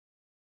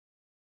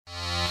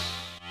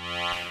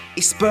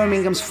It's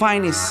Birmingham's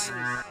finest.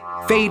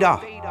 Vader,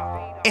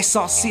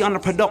 SRC on the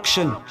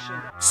production.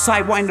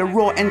 Sidewinder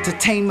Raw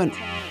Entertainment.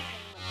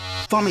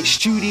 Vomit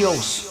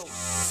Studios.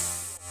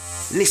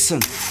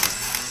 Listen.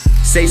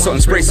 Say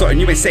something, spray something,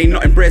 you ain't saying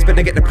nothing. Braves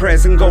better get the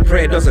prayers and go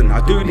pray a dozen.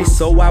 I do this,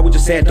 so why would you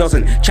say it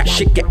doesn't? Chat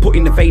shit, get put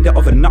in the Vader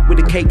oven. Not with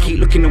the cake, keep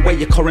looking away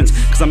your currents.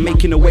 Cause I'm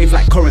making a wave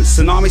like currents,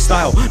 tsunami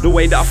style, the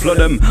way that I flood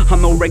them.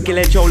 I'm no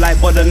regular Joe like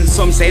Budden.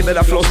 Some say that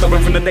I flow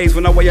stubborn from the days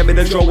when I weigh a bit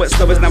of draw wet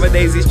stubbers.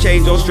 Nowadays it's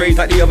changed, all strange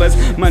like the others.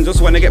 Man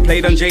just wanna get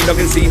played on J-Dog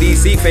and CDs.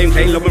 Seek fame,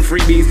 claim love and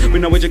freebies.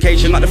 With no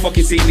education like the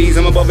fucking CDs.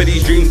 I'm above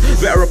these dreams.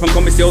 Better up and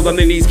come still on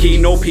the knees. Key,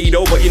 no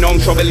pedo, but you know I'm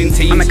troubling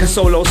teams. I'm like a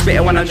solo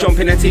spitter when I jump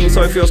in a team.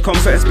 So it feels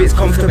comfort, spits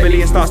comfortably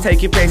and starts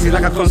taking places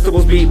like a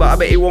constable's beat. But I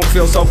bet it won't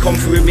feel so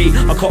comfy with me.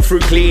 I cut through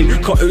clean,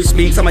 cut who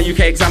speaks. I'm a UK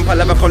example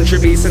of a country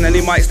beast. And then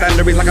it might stand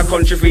there is like a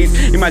country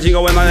feast. Imagine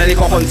going on a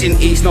little hunting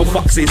east. No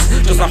foxes,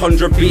 just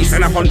 100 beasts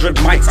and 100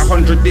 mics,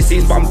 100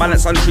 dissies. But I'm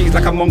balanced on trees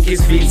like a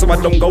monkey's feet. So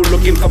I don't go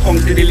looking for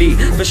punks to delete.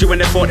 Especially when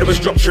they thought they were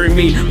structuring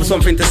me for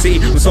something to see,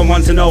 for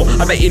someone to know.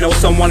 I bet you know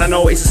someone I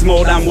know. It's a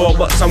small damn world,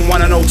 but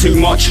someone I know too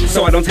much.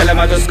 So I don't tell them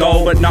I just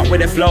go, but not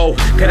with the flow.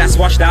 Cause that's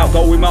washed out,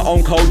 go with my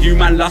own code. You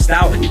man lost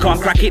out, you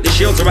can't crack it, the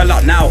shields are a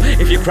lot now.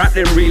 If you crap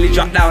then really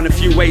jot down a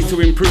few ways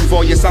to improve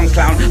all your songs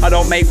clown. I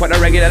don't make what the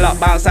regular lot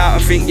bounce out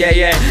and think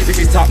yeah this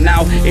is top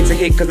now. It's a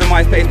hit cause the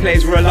MySpace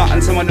plays for a lot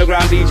and some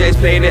underground DJs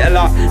playing it a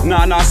lot.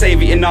 Nah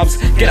save it your knobs,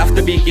 get off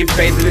the beat, give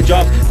paid to the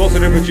job. Both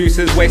of the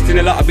producers wasting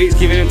a lot of beats,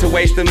 giving them to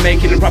waste and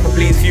making them proper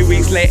please. Few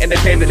weeks later they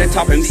claim that they're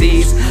top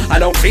MCs. I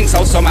don't think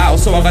so somehow,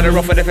 so I gotta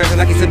ruffle the feathers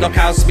like it's a duck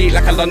house. Speak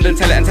like a London,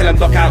 tell it and tell them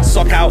duck out,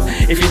 sock out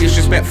if you're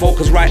disrespectful.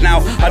 Cause right now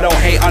I don't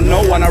hate on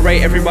no one, I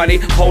rate everybody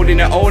holding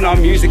their own. Our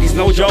music is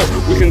no joke,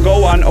 we can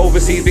go on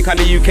overseas because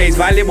the UK is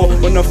valuable,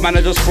 but enough man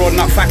are just fraud,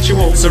 not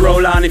factual. So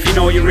roll on if you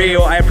know you're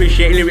real. I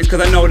appreciate lyrics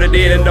cause I know the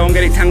deal, and don't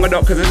get it tangled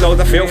up cause there's loads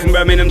I feel. From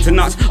Birmingham to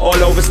nuts, all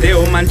over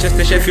still.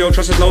 Manchester, Sheffield,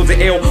 trust us loads of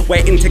ill,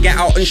 waiting to get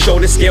out and show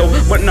the skill,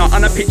 but not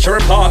on a picture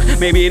of park,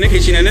 maybe in the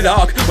kitchen in the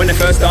dark. When they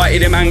first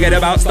started, the man get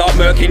about, start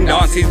murking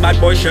dances, bad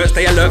boy shirts,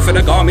 stay alert for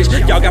the garbage.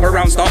 Y'all gather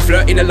around, start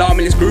flirting,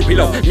 alarming this groupie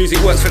love. Music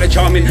works for the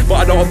charming, but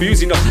I don't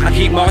abuse enough. I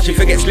keep marching,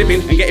 forget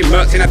slipping and getting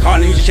murked in. I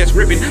can't lose your chest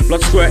ripping,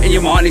 blood squirting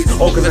your marnies,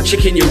 all cause of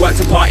chicken you work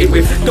to party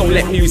with. Don't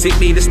let music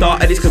be the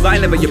start of this cause I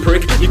never you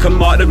prick. You can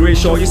mark the grid,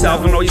 show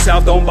yourself and know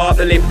yourself, don't bark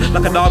the lip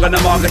like a dog on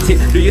a market tip.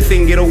 Do you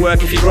think it'll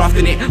work if you're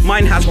grafting it?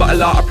 Mine has but a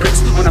lot of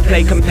pricks. When I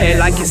play compare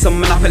like it's some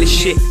monopoly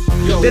shit.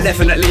 They're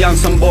definitely on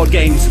some board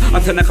games. I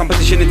turn the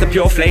competition into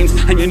pure flames.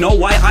 And you know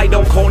why I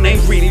don't call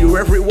names. Really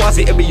whoever it was,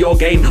 it'll be your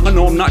game. I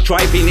know I'm not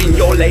driving in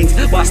your lanes,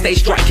 but I stay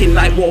striking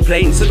like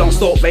warplanes. So don't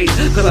stalk base,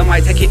 cause I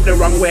might take it the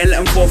wrong way and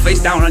let them fall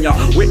face down on ya.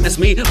 Witness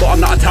me, but I'm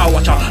not a tower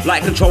watcher.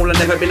 Like control, I've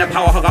never been a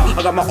power hugger.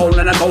 I got my own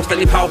and a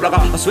ghostly power blogger.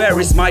 I swear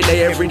it's my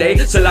day every day.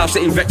 So loud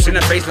sitting vexed in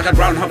the face like a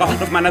groundhugger.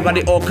 Enough man I got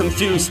it all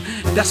confused.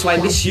 That's why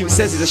this youth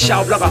says he's a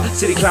shout blogger.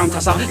 City clown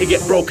tosser, he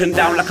get broken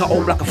down like an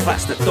old block of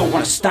flats that don't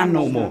wanna stand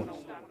no more.